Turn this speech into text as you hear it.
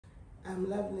I'm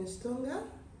Loveness Tonga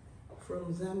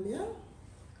from Zambia.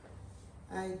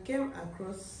 I came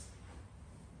across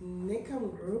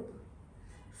Nekan group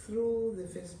through the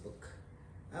Facebook.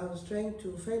 I was trying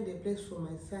to find a place for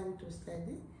my son to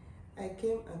study. I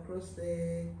came across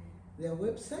their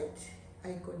website.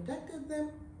 I contacted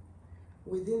them.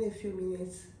 Within a few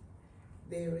minutes,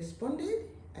 they responded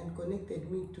and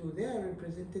connected me to their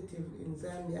representative in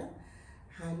Zambia.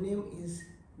 Her name is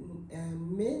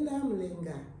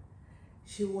Nekan.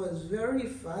 She was very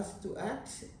fast to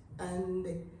act, and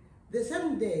the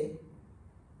same day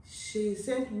she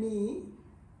sent me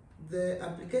the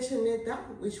application letter,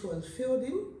 which was filled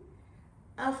in.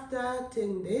 After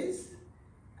 10 days,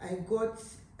 I got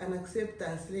an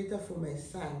acceptance letter for my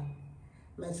son.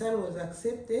 My son was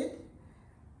accepted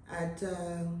at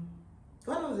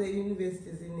one of the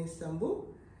universities in Istanbul,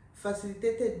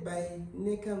 facilitated by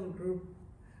Nekan Group.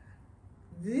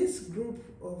 This group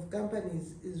of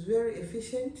companies is very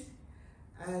efficient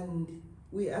and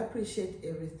we appreciate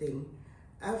everything.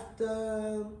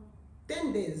 After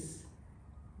 10 days,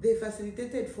 they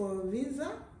facilitated for a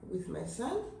visa with my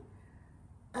son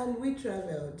and we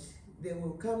traveled. They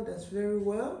welcomed us very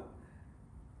well.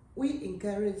 We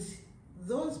encourage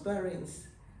those parents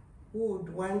who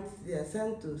would want their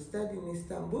son to study in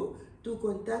Istanbul to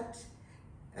contact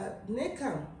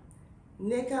Nekan.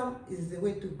 Nekan is the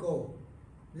way to go.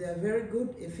 They are very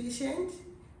good, efficient,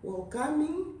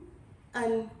 welcoming,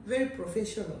 and very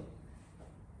professional.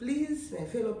 Please, my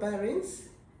fellow parents,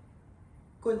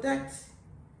 contact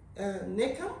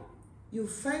Nekan. You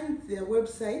find their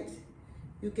website.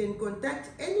 You can contact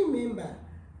any member.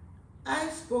 I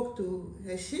spoke to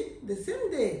Hashi the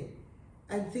same day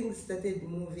and things started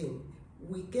moving.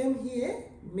 We came here,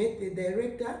 met the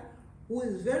director, who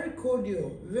is very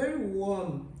cordial, very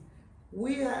warm.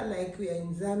 We are like we are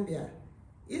in Zambia.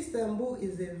 Istanbul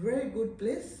is a very good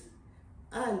place,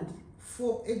 and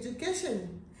for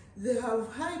education, they have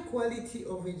high quality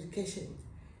of education.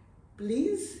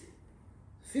 Please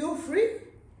feel free,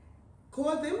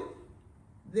 call them.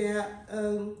 Their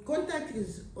contact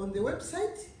is on the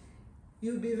website.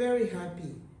 You'll be very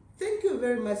happy. Thank you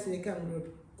very much, Nekan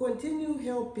Group. Continue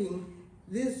helping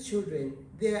these children.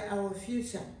 They are our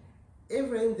future.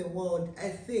 Everywhere in the world, I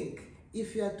think,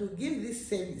 if you are to give this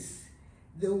service,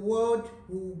 the world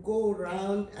will go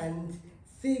around and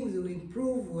things will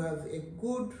improve. We have a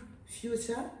good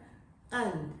future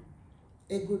and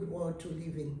a good world to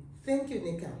live in. Thank you,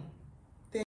 Nekan.